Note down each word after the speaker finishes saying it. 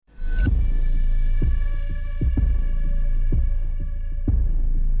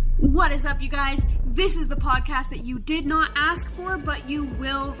What is up, you guys? This is the podcast that you did not ask for, but you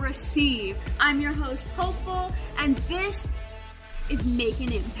will receive. I'm your host, Hopeful, and this is Make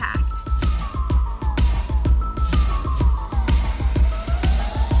an Impact.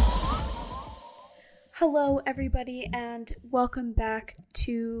 Hello, everybody, and welcome back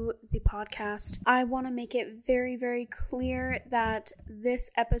to the podcast. I want to make it very, very clear that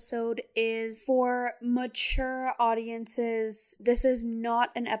this episode is for mature audiences. This is not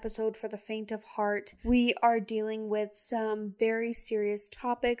an episode for the faint of heart. We are dealing with some very serious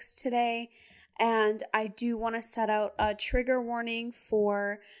topics today, and I do want to set out a trigger warning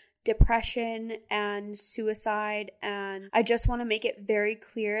for depression and suicide, and I just want to make it very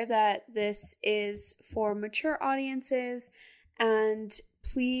clear that this is for mature audiences, and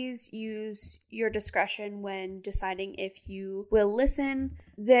please use your discretion when deciding if you will listen.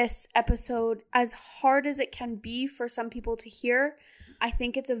 This episode, as hard as it can be for some people to hear, I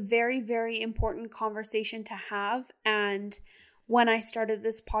think it's a very, very important conversation to have. And when I started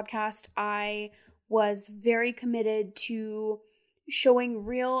this podcast, I was very committed to showing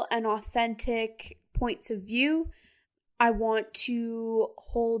real and authentic points of view. I want to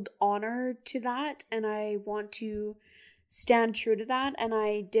hold honor to that, and I want to stand true to that. And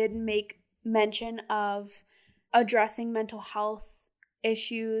I did make mention of addressing mental health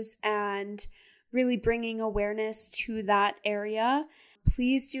issues and really bringing awareness to that area.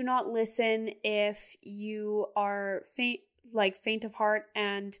 Please do not listen if you are faint of heart,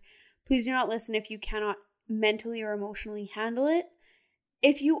 and please do not listen if you cannot mentally or emotionally handle it.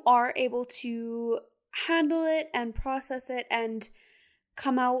 If you are able to handle it and process it and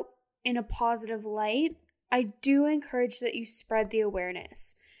come out in a positive light, I do encourage that you spread the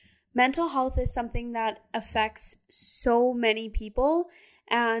awareness. Mental health is something that affects so many people,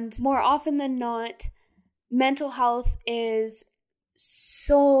 and more often than not, mental health is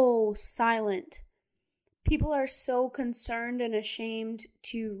so silent. People are so concerned and ashamed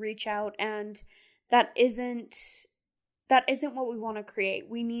to reach out, and that isn't what we want to create.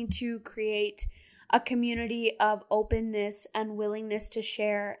 We need to create a community of openness and willingness to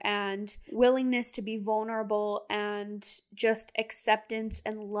share and willingness to be vulnerable and just acceptance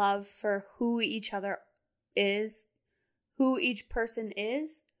and love for who each other is, who each person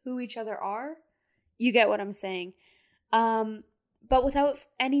is, who each other are. You get what I'm saying. But without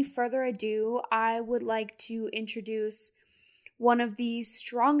any further ado, I would like to introduce one of the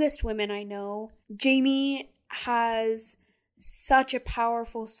strongest women I know. Jamie has such a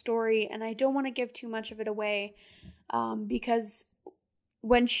powerful story, and I don't want to give too much of it away because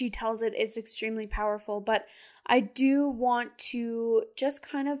when she tells it, it's extremely powerful. But I do want to just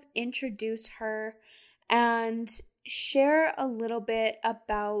kind of introduce her and share a little bit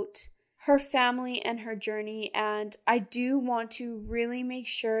about her family and her journey. And I do want to really make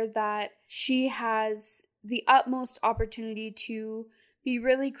sure that she has the utmost opportunity to be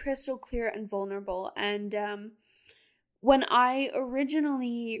really crystal clear and vulnerable. And when I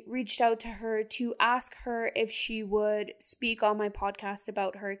originally reached out to her to ask her if she would speak on my podcast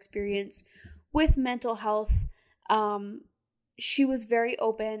about her experience with mental health, she was very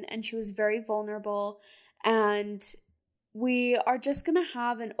open and she was very vulnerable, and we are just going to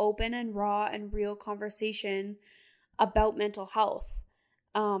have an open and raw and real conversation about mental health.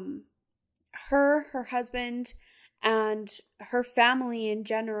 Her husband, and her family in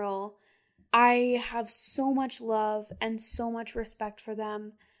general, I have so much love and so much respect for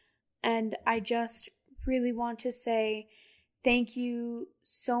them. And I just really want to say thank you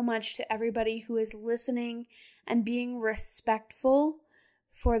so much to everybody who is listening and being respectful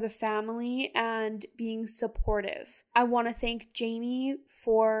for the family and being supportive. I want to thank Jamie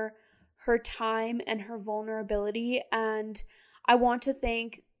for her time and her vulnerability, and I want to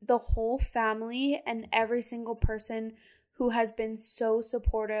thank the whole family and every single person who has been so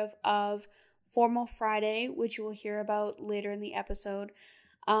supportive of Formal Friday, which you will hear about later in the episode.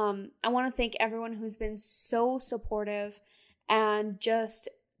 I want to thank everyone who's been so supportive and just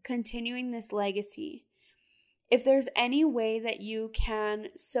continuing this legacy. If there's any way that you can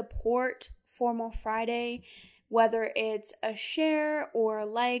support Formal Friday, whether it's a share or a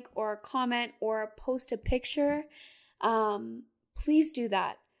like or a comment or post a picture, please do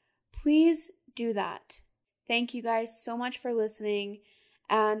that. Please do that. Thank you guys so much for listening.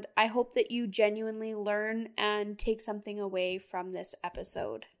 And I hope that you genuinely learn and take something away from this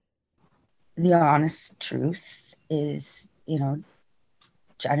episode. The honest truth is,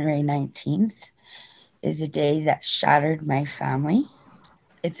 January 19th is a day that shattered my family.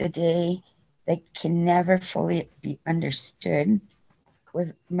 It's a day that can never fully be understood.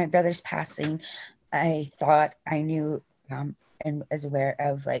 With my brother's passing, I thought I knew and was aware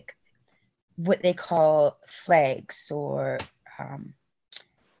of what they call flags or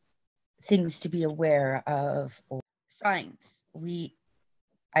things to be aware of or signs.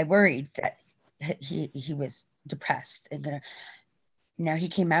 I worried that he was depressed and now he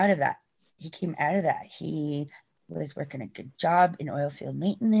came out of that. He was working a good job in oil field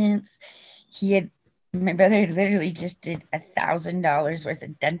maintenance. My brother literally just did $1,000 worth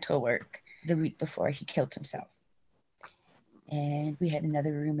of dental work the week before he killed himself. And we had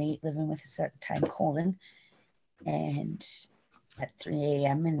another roommate living with us at the time, Colin. And at 3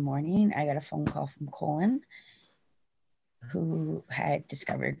 a.m. in the morning, I got a phone call from Colin, who had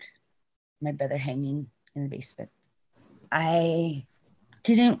discovered my brother hanging in the basement. I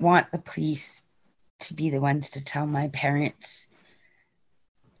didn't want the police to be the ones to tell my parents.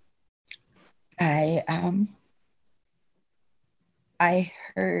 I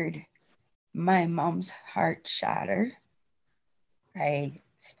heard my mom's heart shatter. I,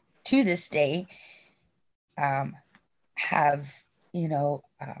 to this day, have,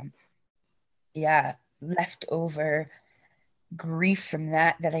 leftover grief from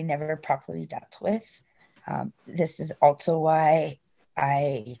that I never properly dealt with. This is also why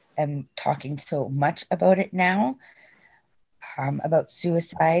I am talking so much about it now, about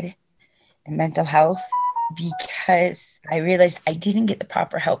suicide and mental health, because I realized I didn't get the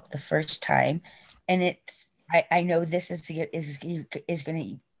proper help the first time. And I know this is going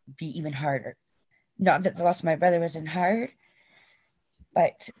to be even harder. Not that the loss of my brother wasn't hard,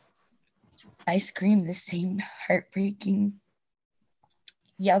 but I screamed the same heartbreaking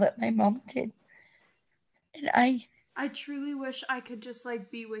yell that my mom did. And I truly wish I could just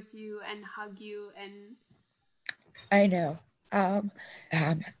be with you and hug you. And I know.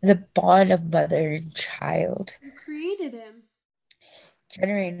 The bond of mother and child. You created him.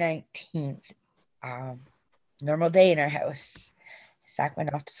 January 19th, normal day in our house. Zach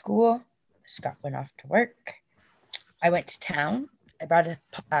went off to school. Scott went off to work. I went to town. I brought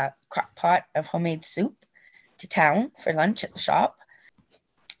a crock pot of homemade soup to town for lunch at the shop.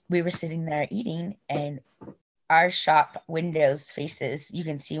 We were sitting there eating, and our shop windows faces, you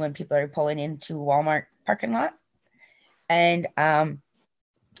can see when people are pulling into Walmart parking lot. And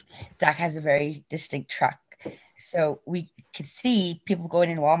Zach has a very distinct truck. So we could see people going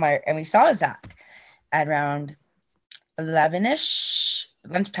in Walmart, and we saw Zach at around 11-ish,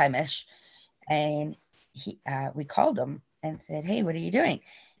 lunchtime-ish. And we called him and said, "Hey, what are you doing?"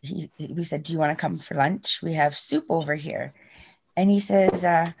 We said, "Do you want to come for lunch? We have soup over here." And he says,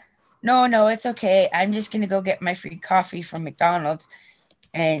 no, it's okay. I'm just going to go get my free coffee from McDonald's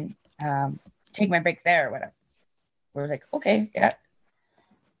and take my break there or whatever. We're like, okay, yeah.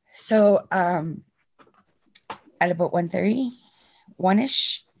 So at about 1:30,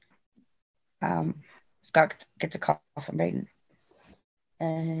 1-ish, Scott gets a call from Braden.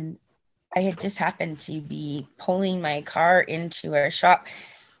 And I had just happened to be pulling my car into our shop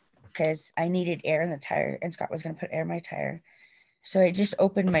because I needed air in the tire, and Scott was going to put air in my tire. So I just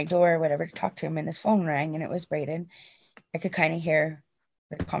opened my door or whatever to talk to him, and his phone rang, and it was Braden. I could kind of hear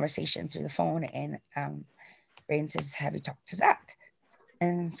the conversation through the phone, and Braden says, "Have you talked to Zach?"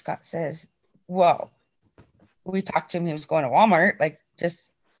 And Scott says, "Well, we talked to him. He was going to Walmart like just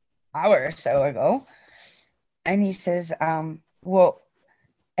an hour or so ago." And he says, "Well,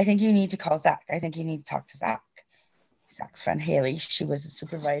 I think you need to call Zach. I think you need to talk to Zach." Zach's friend Haley, she was a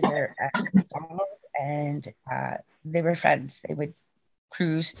supervisor at McDonald's, and they were friends. They would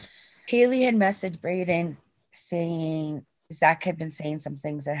cruise. Haley had messaged Braden saying Zach had been saying some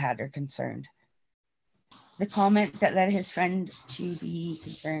things that had her concerned. The comment that led his friend to be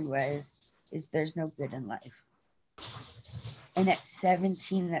concerned is there's no good in life. And at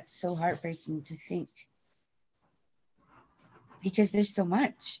 17, that's so heartbreaking to think, because there's so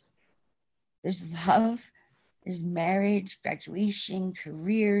much. There's love, there's marriage, graduation,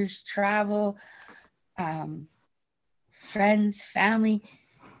 careers, travel, friends, family.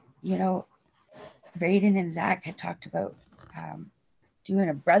 Braden and Zach had talked about doing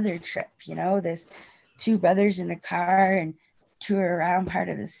a brother trip, this 2 brothers in a car and tour around part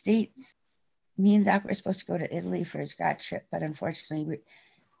of the States. Me and Zach were supposed to go to Italy for his grad trip, but unfortunately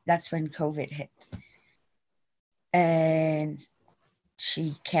that's when COVID hit. And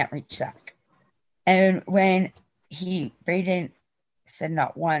she can't reach Zach. And when Braden said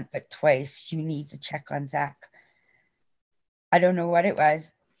not once, but twice, "You need to check on Zach," I don't know what it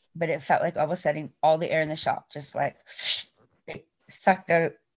was, but it felt like all of a sudden all the air in the shop just like it sucked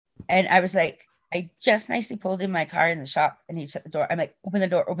out. And I was like, I just nicely pulled in my car in the shop, and he shut the door. I'm like, open the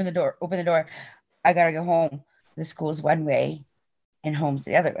door, open the door, open the door. I gotta go home. The school's one way and home's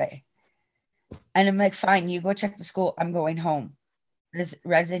the other way. And I'm like, fine, you go check the school. I'm going home. this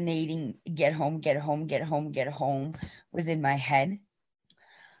resonating get home, get home, get home, get home was in my head.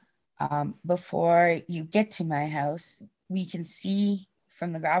 Before you get to my house, we can see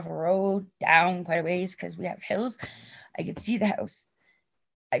from the gravel road down quite a ways because we have hills. I could see the house.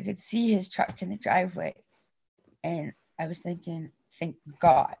 I could see his truck in the driveway. And I was thinking, thank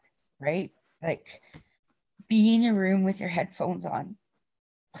God, right? Like, be in your room with your headphones on,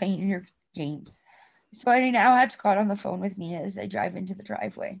 playing your games. So I now had Scott on the phone with me as I drive into the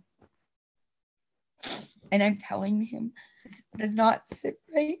driveway. And I'm telling him, this does not sit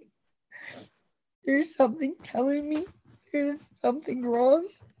right. There's something telling me there's something wrong,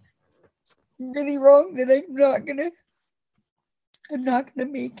 really wrong, that I'm not gonna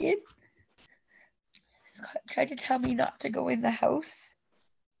make it. Scott tried to tell me not to go in the house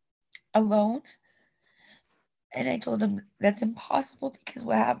alone. And I told him that's impossible because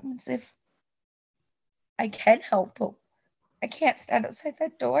what happens if I can help him? I can't stand outside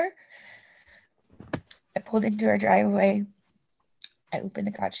that door. I pulled into our driveway. I opened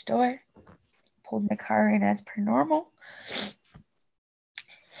the garage door, pulled my car in as per normal.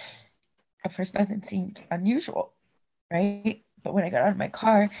 At first, nothing seemed unusual, right? But when I got out of my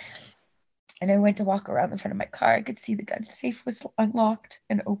car and I went to walk around the front of my car, I could see the gun safe was unlocked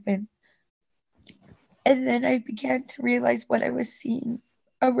and open. And then I began to realize what I was seeing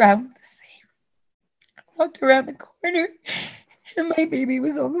around the safe. I walked around the corner and my baby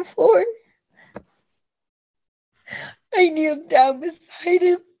was on the floor. I kneeled down beside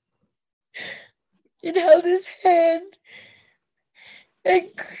him and held his hand and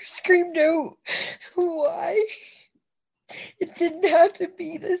screamed out, why? It didn't have to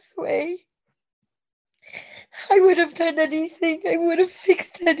be this way. I would have done anything. I would have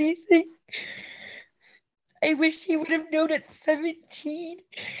fixed anything. I wish he would have known at 17.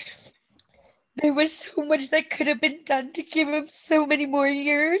 There was so much that could have been done to give him so many more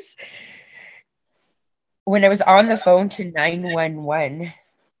years. When I was on the phone to 911,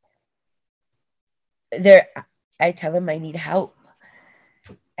 I tell them I need help.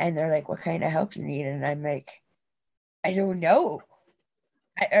 And they're like, what kind of help you need? And I'm like, I don't know.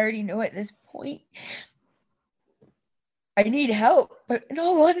 I already know at this point. I need help. But in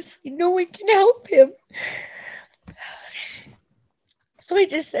all honesty, no one can help him. So I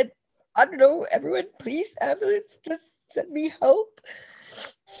just said, I don't know, everyone, please, ambulance, just send me help.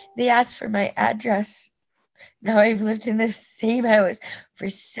 They asked for my address. Now I've lived in the same house for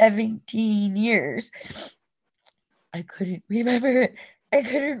 17 years. I couldn't remember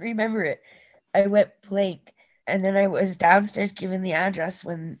it. I went blank. And then I was downstairs given the address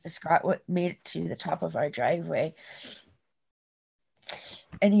when Scott made it to the top of our driveway.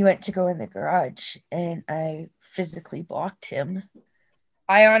 And he went to go in the garage, and I physically blocked him.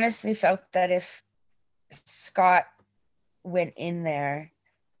 I honestly felt that if Scott went in there,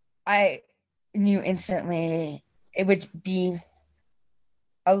 I knew instantly it would be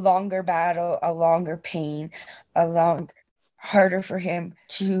a longer battle, a longer pain, harder for him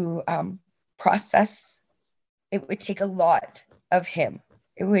to process. It would take a lot of him.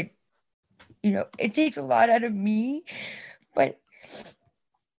 It would, it takes a lot out of me, but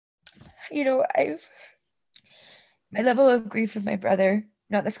my level of grief with my brother,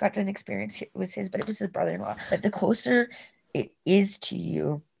 not that Scott didn't experience it was his, but it was his brother-in-law. But the closer it is to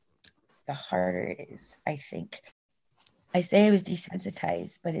you, the harder it is, I think. I say I was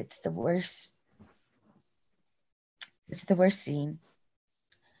desensitized, but it's the worst. It's the worst scene.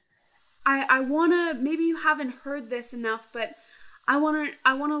 I want to, maybe you haven't heard this enough, but I want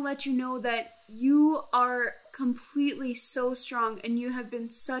to let you know that you are completely so strong, and you have been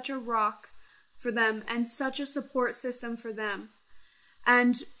such a rock for them and such a support system for them.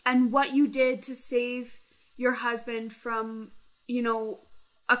 And what you did to save your husband from,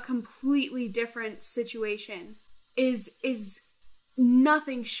 a completely different situation is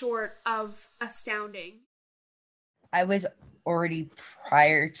nothing short of astounding. I was already,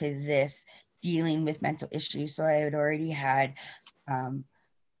 prior to this, dealing with mental issues. So I had already had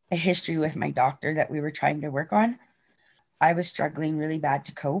a history with my doctor that we were trying to work on. I was struggling really bad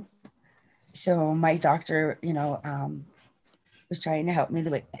to cope. So my doctor, was trying to help me the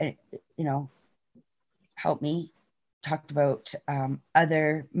way, help me. Talked about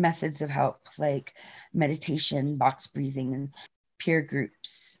other methods of help, like meditation, box breathing, and peer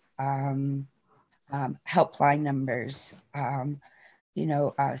groups, helpline numbers,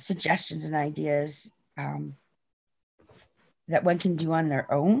 suggestions and ideas that one can do on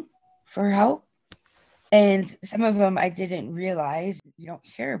their own for help. And some of them I didn't realize you don't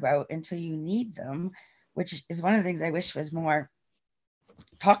hear about until you need them, which is one of the things I wish was more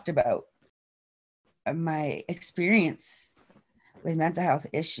talked about. My experience with mental health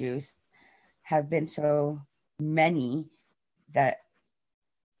issues have been so many that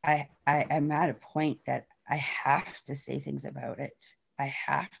I'm at a point that I have to say things about it. I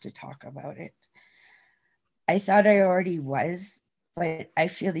have to talk about it. I thought I already was, but I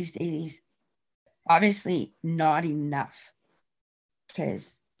feel these days obviously not enough,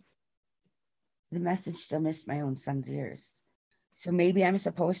 because the message still missed my own son's ears. So maybe I'm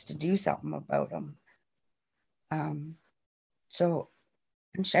supposed to do something about them. So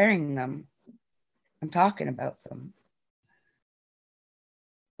I'm sharing them. I'm talking about them.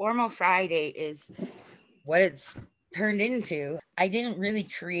 Formal Friday is what it's turned into. I didn't really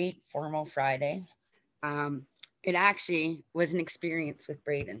create Formal Friday. It actually was an experience with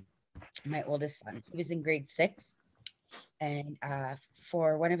Braden, my oldest son. He was in grade 6, and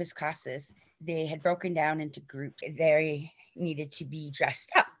for one of his classes, they had broken down into groups. They needed to be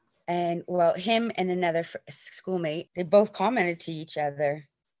dressed up. And well, him and another schoolmate, they both commented to each other,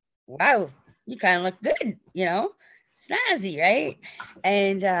 wow, you kind of look good, snazzy, right?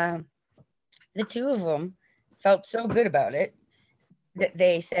 And the two of them felt so good about it that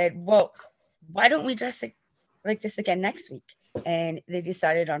they said, well, why don't we dress like this again next week? And they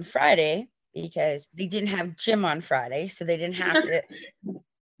decided on Friday, because they didn't have gym on Friday, so they didn't have to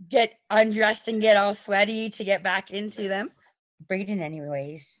get undressed and get all sweaty to get back into them. Braden,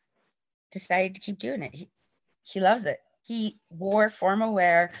 anyways, decided to keep doing it. He loves it. He wore formal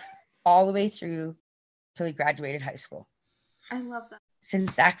wear all the way through till he graduated high school. I love that.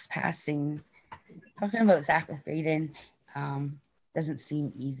 Since Zach's passing, talking about Zach with Braden doesn't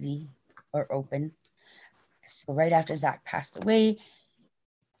seem easy or open. So right after Zach passed away,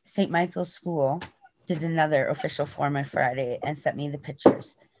 St. Michael's School did another official Formal Friday and sent me the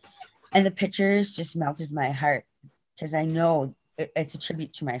pictures. And the pictures just melted my heart, because I know it's a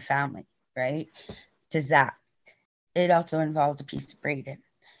tribute to my family, right? To Zach. It also involved a piece of Braden.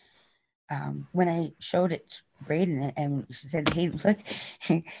 When I showed it to Braden, and she said, hey, look,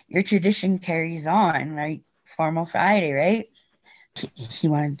 your tradition carries on, like Formal Friday, right? He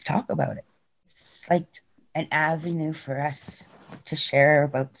wanted to talk about it. It's like an avenue for us to share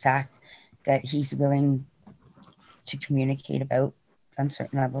about Zach that he's willing to communicate about on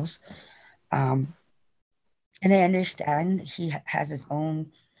certain levels. And I understand he has his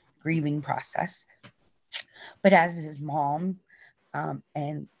own grieving process, but as his mom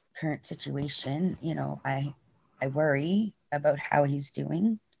and current situation, I worry about how he's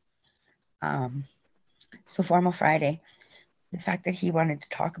doing. So Formal Friday, the fact that he wanted to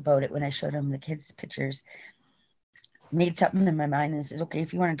talk about it when I showed him the kids' pictures made something in my mind, and says, okay,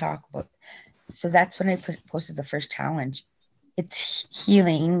 if you want to talk about it. So that's when I posted the first challenge. It's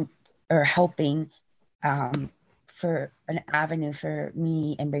healing or helping for an avenue for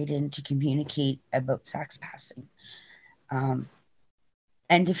me and Braden to communicate about Zach's passing, and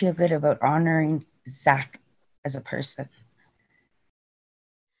to feel good about honoring Zach as a person.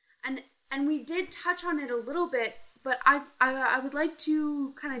 And we did touch on it a little bit, but I would like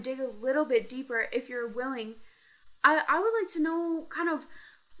to kind of dig a little bit deeper if you're willing. I would like to know kind of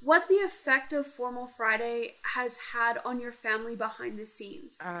what the effect of Formal Friday has had on your family behind the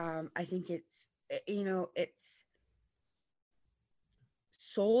scenes. I think it's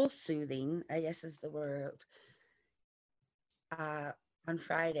soul soothing, I guess is the word, on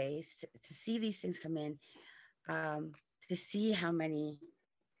Fridays to see these things come in, to see how many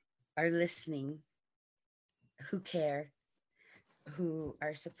are listening, who care, who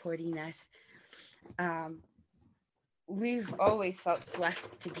are supporting us. We've always felt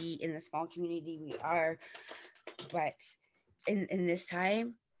blessed to be in the small community we are, but in this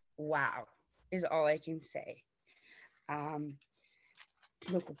time, wow, is all I can say.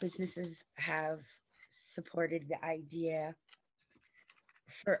 Local businesses have supported the idea.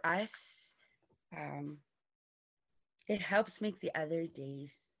 For us, it helps make the other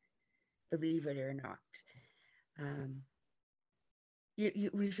days, believe it or not.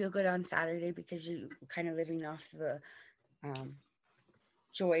 We feel good on Saturday because you're kind of living off the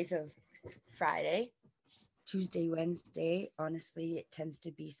joys of Friday. Tuesday, Wednesday, honestly, it tends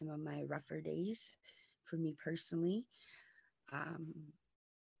to be some of my rougher days for me personally.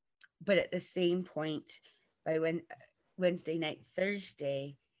 But at the same point, by Wednesday night,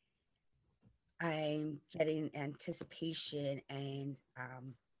 Thursday, I'm getting anticipation and,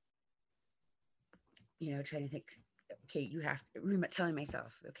 trying to think, okay, you have to, telling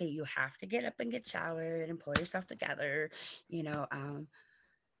myself, okay, you have to get up and get showered and pull yourself together.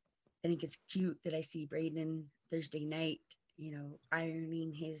 I think it's cute that I see Braden Thursday night,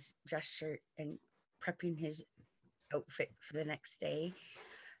 ironing his dress shirt and prepping his outfit for the next day.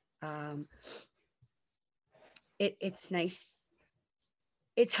 It's nice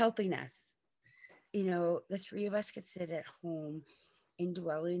it's helping us. You know, the three of us could sit at home and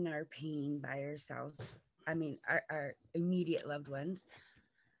dwell in our pain by ourselves. I mean, our immediate loved ones,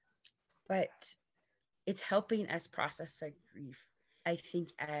 but it's helping us process our grief, I think,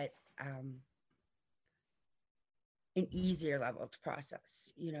 at an easier level to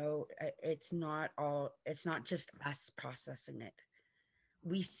process. You know, it's not just us processing it.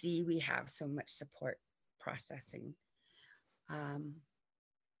 We have so much support processing. Um,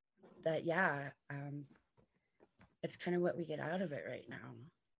 that, yeah, it's kind of what we get out of it right now.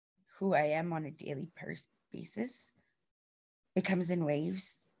 Who I am on a daily basis, it comes in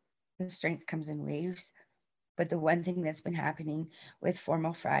waves. The strength comes in waves. But the one thing that's been happening with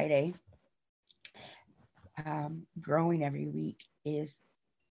Formal Friday, growing every week, is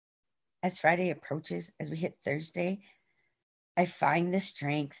as Friday approaches, as we hit Thursday, I find the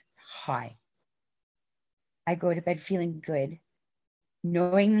strength high. I go to bed feeling good,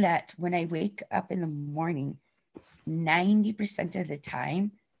 knowing that when I wake up in the morning, 90% of the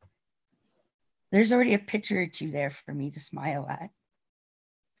time, there's already a picture or two there for me to smile at.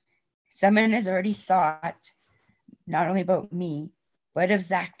 Someone has already thought not only about me, but of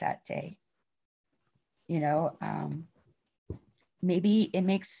Zach that day. You know, maybe it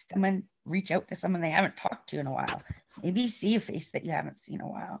makes someone reach out to someone they haven't talked to in a while. Maybe you see a face that you haven't seen in a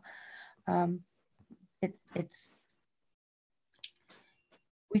while. It's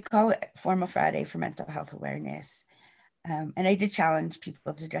we call it Formal Friday for mental health awareness. And I did challenge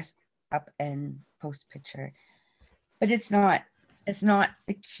people to dress up and post a picture, but it's not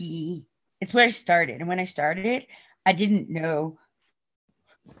the key. It's where I started. And when I started, I didn't know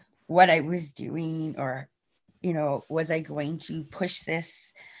what I was doing, or, you know, was I going to push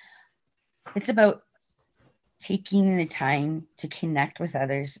this? It's about taking the time to connect with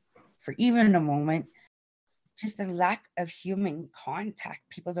others for even a moment. Just the lack of human contact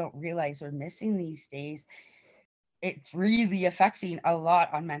people don't realize we're missing these days. It's really affecting a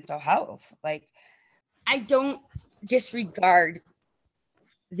lot on mental health. Like, I don't disregard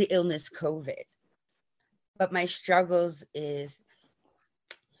the illness COVID, but my struggles is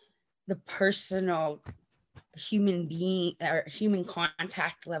the personal human being or human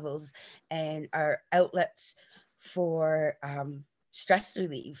contact levels and our outlets for stress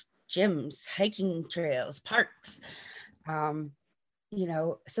relief, gyms, hiking trails, parks, you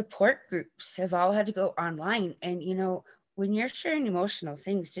know, support groups have all had to go online. And, you know, when you're sharing emotional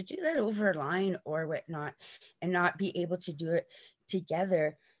things, to do that over a line or whatnot and not be able to do it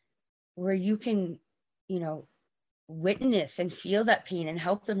together where you can, you know, witness and feel that pain and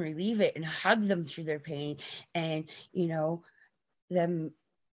help them relieve it and hug them through their pain, and, you know, them,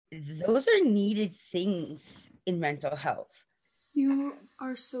 those are needed things in mental health. You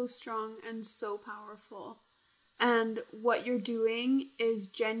are so strong and so powerful, and what you're doing is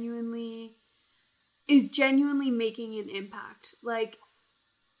genuinely making an impact. Like,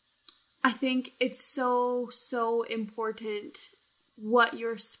 I think it's so important what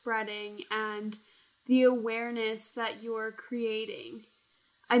you're spreading and the awareness that you're creating.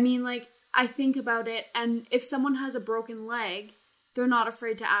 I mean, like, I think about it, and if someone has a broken leg, they're not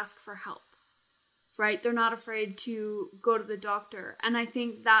afraid to ask for help, right? They're not afraid to go to the doctor. And I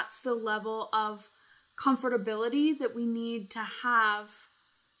think that's the level of comfortability that we need to have,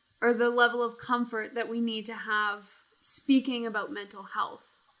 or the level of comfort that we need to have speaking about mental health.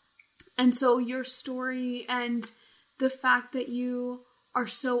 And so your story and the fact that you are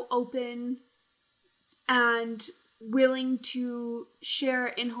so open and willing to share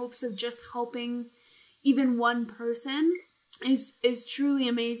in hopes of just helping even one person is truly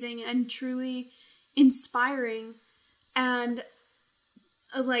amazing and truly inspiring. And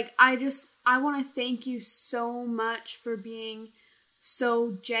like, I want to thank you so much for being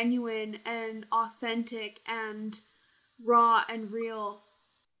so genuine and authentic and raw and real.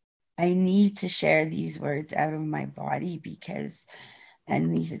 I need to share these words out of my body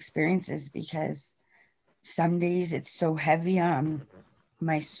and these experiences, because some days it's so heavy on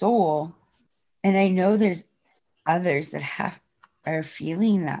my soul. And I know there's others that are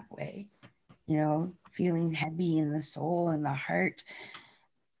feeling that way, you know, feeling heavy in the soul and the heart.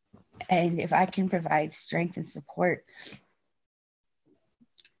 And if I can provide strength and support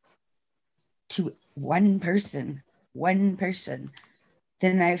to one person,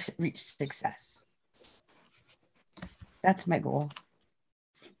 then I've reached success. That's my goal.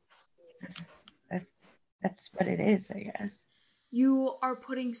 That's what it is, I guess. You are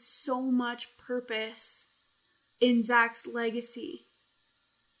putting so much purpose in Zach's legacy.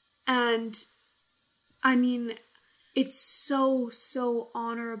 And I mean, it's so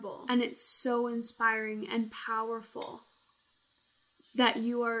honorable, and it's so inspiring and powerful. that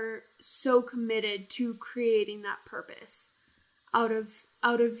you are so committed to creating that purpose out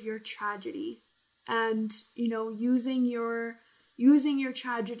of your tragedy, and using your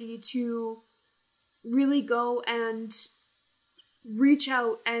tragedy to really go and reach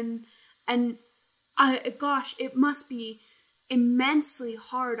out and gosh, it must be immensely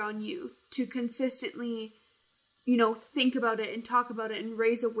hard on you to consistently think about it and talk about it and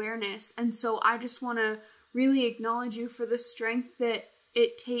raise awareness. And so I just want to really acknowledge you for the strength that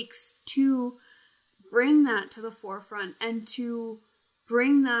it takes to bring that to the forefront and to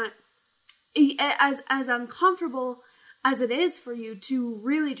bring that, as uncomfortable as it is for you, to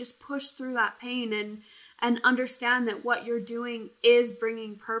really just push through that pain and understand that what you're doing is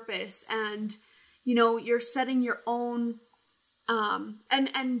bringing purpose, and you're setting your own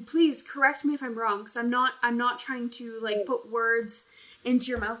and please correct me if I'm wrong, because I'm not trying to like put words into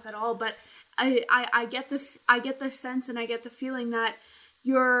your mouth at all, but I get the sense and I get the feeling that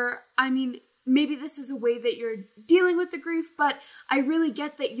maybe this is a way that you're dealing with the grief, but I really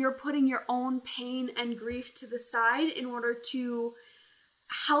get that you're putting your own pain and grief to the side in order to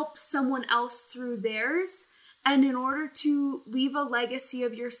help someone else through theirs, and in order to leave a legacy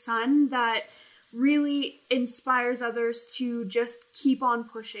of your son that really inspires others to just keep on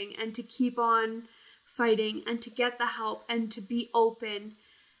pushing and to keep on fighting and to get the help and to be open.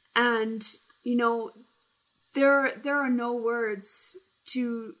 And there are no words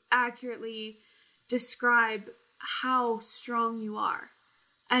to accurately describe how strong you are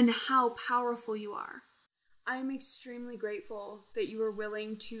and how powerful you are. I'm extremely grateful that you were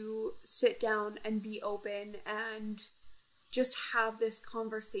willing to sit down and be open and just have this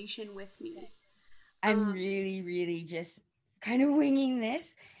conversation with me. I'm really, really just kind of winging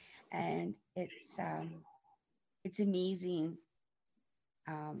this, and it's amazing,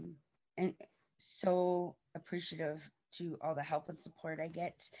 and so appreciative to all the help and support I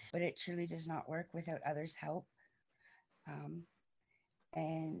get, but it truly does not work without others' help.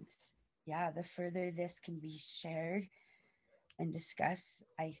 And yeah, the further this can be shared and discussed,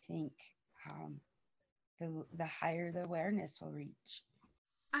 I think the higher the awareness will reach.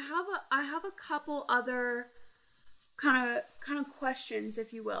 I have a couple other kind of questions,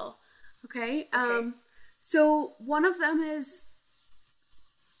 if you will. Okay. So one of them is,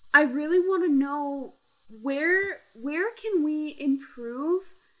 I really want to know where can we improve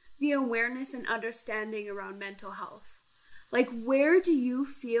the awareness and understanding around mental health? Like, where do you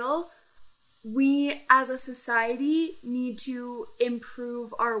feel we as a society need to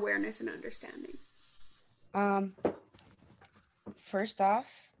improve our awareness and understanding? First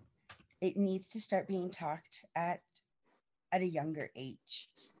off, it needs to start being talked at a younger age.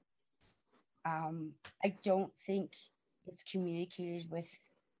 I don't think it's communicated with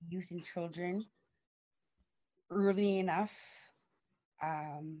youth and children early enough.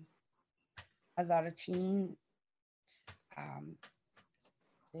 A lot of teens,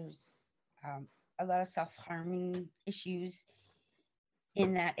 there's a lot of self-harming issues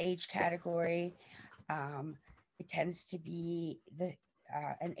in that age category. It tends to be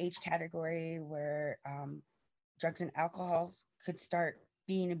an age category where drugs and alcohol could start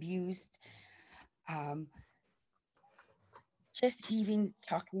being abused. Just even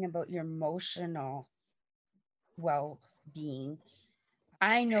talking about your emotional well-being.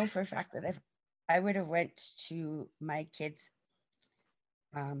 I know for a fact that if I would have went to my kids'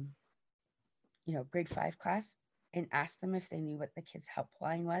 grade 5 class and asked them if they knew what the kids'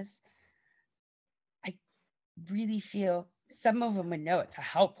 helpline was, I really feel some of them would know it's a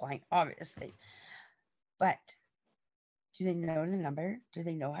helpline, obviously, but do they know the number? Do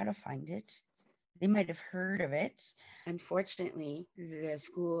they know how to find it? They might have heard of it. Unfortunately, the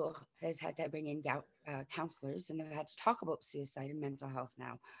school has had to bring in counselors and have had to talk about suicide and mental health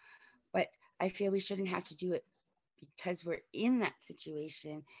now. But I feel we shouldn't have to do it because we're in that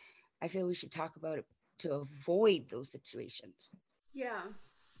situation. I feel we should talk about it to avoid those situations. Yeah.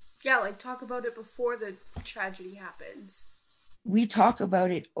 Yeah, like talk about it before the tragedy happens. We talk about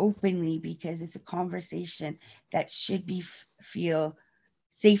it openly because it's a conversation that should be feel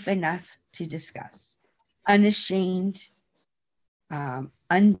safe enough to discuss. Unashamed,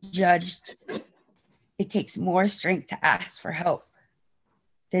 unjudged. It takes more strength to ask for help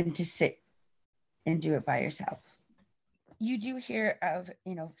than to sit and do it by yourself. You do hear of,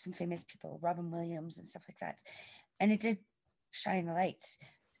 some famous people, Robin Williams and stuff like that. And it did shine a light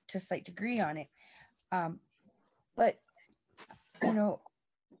to a slight degree on it. But,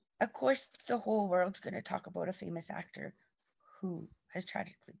 of course, the whole world's going to talk about a famous actor who has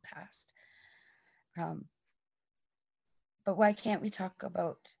tragically passed. But why can't we talk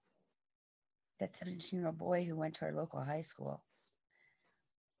about that 17-year-old boy who went to our local high school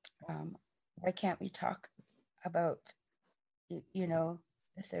Why can't we talk about, you know,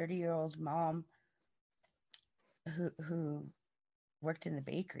 the 30-year-old mom who worked in the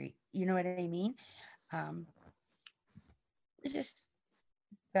bakery? You know what I mean? We just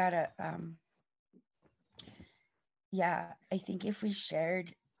gotta, yeah, I think if we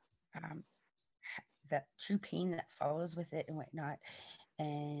shared that true pain that follows with it and whatnot,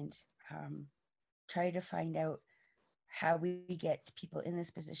 and try to find out how we get people in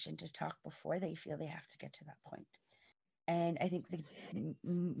this position to talk before they feel they have to get to that point. And I think the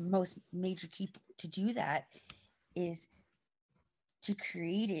most major key to do that is to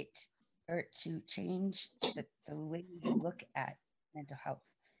create it, or to change the way we look at mental health.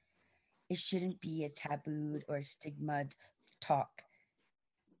 It shouldn't be a tabooed or stigmatized talk.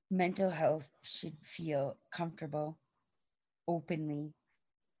 Mental health should feel comfortable, openly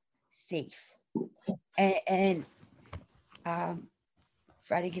safe. And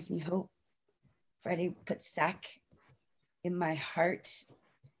Friday gives me hope. Friday puts Zach in my heart.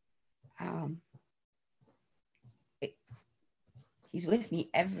 He's with me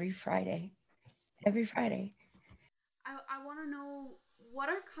every Friday. Every Friday. I want to know, what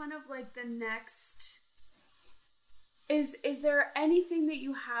are kind of like the next, is there anything that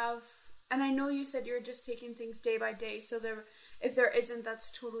you have, and I know you said you're just taking things day by day, so there, if there isn't,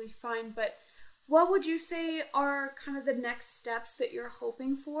 that's totally fine, but what would you say are kind of the next steps that you're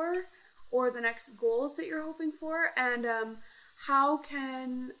hoping for, or the next goals that you're hoping for, and how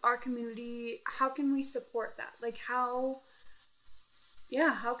can our community, how can we support that? Like how,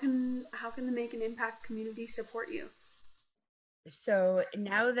 yeah, how can the Make an Impact community support you? So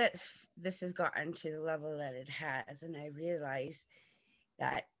now that this has gotten to the level that it has, and I realize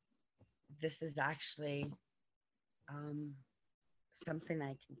that this is actually something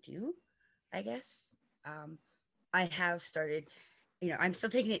I can do, I guess. I have started, I'm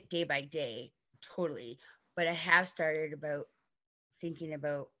still taking it day by day, totally, but I have started about thinking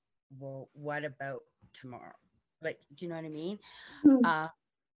about, well, what about tomorrow? Like, do you know what I mean? Uh,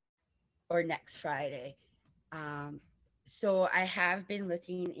 or next Friday. So I have been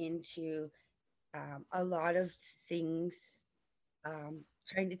looking into a lot of things,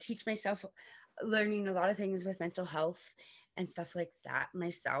 trying to teach myself, learning a lot of things with mental health and stuff like that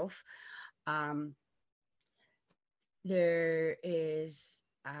myself. There is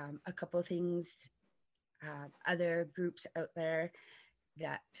a couple of things, other groups out there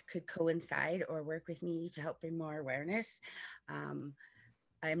that could coincide or work with me to help bring more awareness. I'm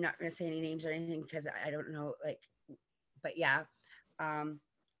not going to say any names or anything because I don't know, like, but yeah. I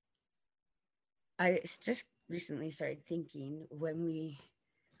just recently started thinking, when we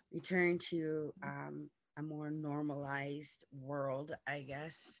return to a more normalized world, I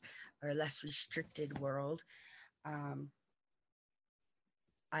guess, or less restricted world,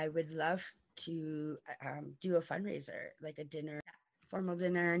 I would love to do a fundraiser, like a dinner, formal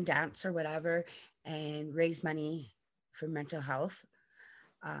dinner and dance or whatever, and raise money for mental health.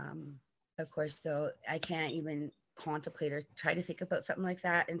 Of course, so I can't even contemplate or try to think about something like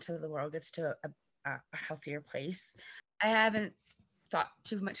that until the world gets to a healthier place. I haven't thought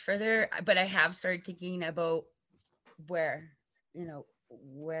too much further, but I have started thinking about where,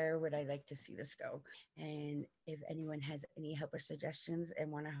 where would I like to see this go? And if anyone has any help or suggestions and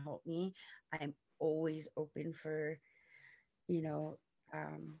want to help me, I'm always open for, you know,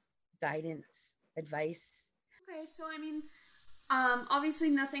 guidance, advice. Okay, so I mean, obviously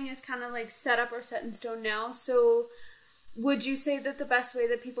nothing is kind of like set up or set in stone now. So would you say that the best way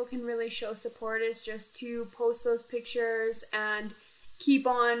that people can really show support is just to post those pictures and keep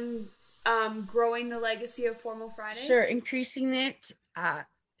on growing the legacy of Formal Friday? Sure, increasing it,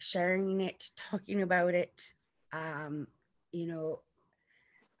 sharing it, talking about it. You know,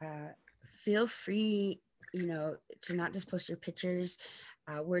 feel free, to not just post your pictures,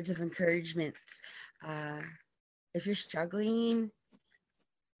 words of encouragement. If you're struggling,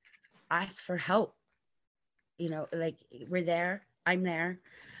 ask for help. Like, we're there, I'm there.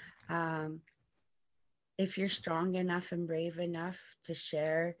 If you're strong enough and brave enough to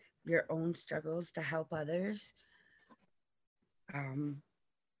share your own struggles to help others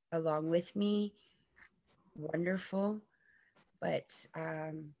along with me, wonderful. But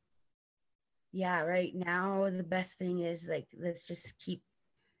yeah, right now the best thing is, like, let's keep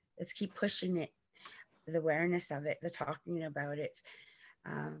pushing it, the awareness of it, the talking about it.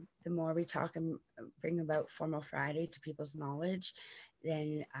 The more we talk and bring about Formal Friday to people's knowledge,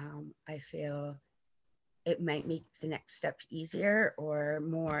 then I feel it might make the next step easier, or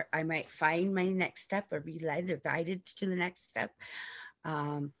more, I might find my next step or be led or guided to the next step.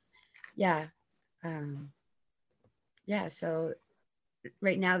 Yeah. Yeah. So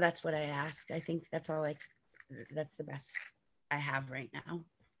right now, that's what I ask. I think that's the best I have right now.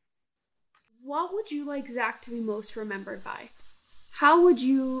 What would you like Zach to be most remembered by? How would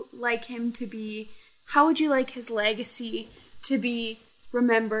you like him to be? How would you like his legacy to be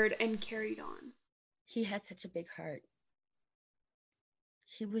remembered and carried on? He had such a big heart.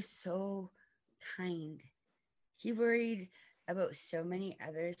 He was so kind. He worried about so many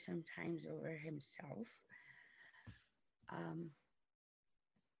others sometimes over himself.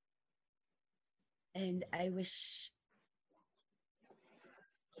 And I wish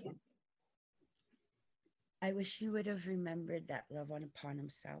he would have remembered that love upon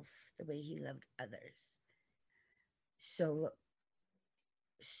himself the way he loved others so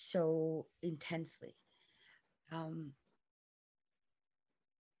intensely.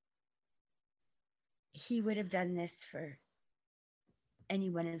 He would have done this for any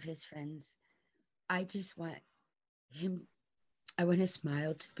one of his friends. I want his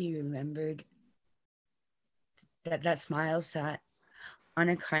smile to be remembered, that smile sat on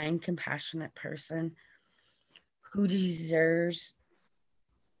a kind, compassionate person who deserves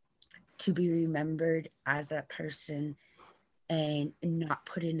to be remembered as that person and not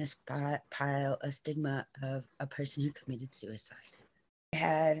put in a stigma of a person who committed suicide. I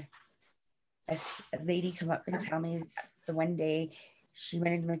had a lady come up and tell me the one day she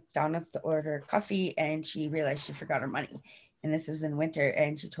went to McDonald's to order coffee and she realized she forgot her money. And this was in winter.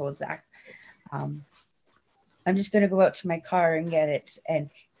 And she told Zach, I'm just going to go out to my car and get it.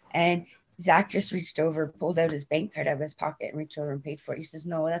 And Zach just reached over, pulled out his bank card out of his pocket and reached over and paid for it. He says,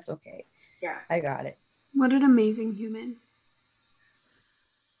 no, that's okay. Yeah, I got it. What an amazing human.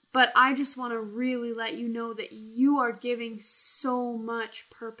 But I just want to really let you know that you are giving so much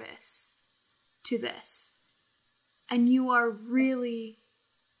purpose to this. And you are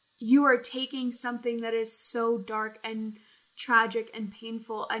taking something that is so dark and tragic and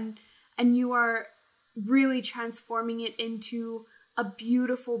painful, and you are really transforming it into a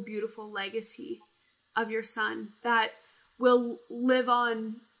beautiful, beautiful legacy of your son that will live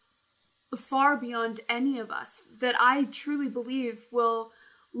on far beyond any of us, that I truly believe will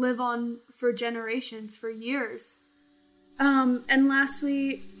live on for generations, for years. And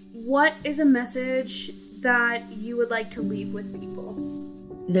lastly, what is a message that you would like to leave with people?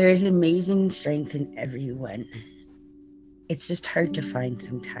 There is amazing strength in everyone. It's just hard to find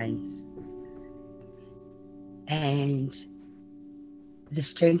sometimes. And the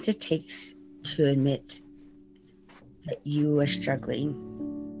strength it takes to admit that you are struggling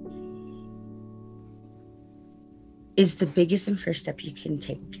is the biggest and first step you can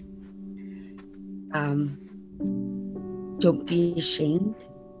take. Don't be ashamed.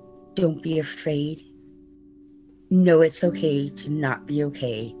 Don't be afraid. Know it's okay to not be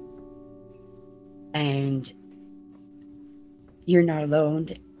okay. And you're not alone,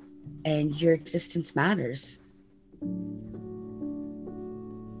 and your existence matters.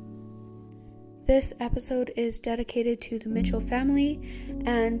 This episode is dedicated to the Mitchell family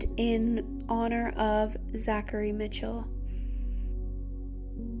and in honor of Zachary Mitchell.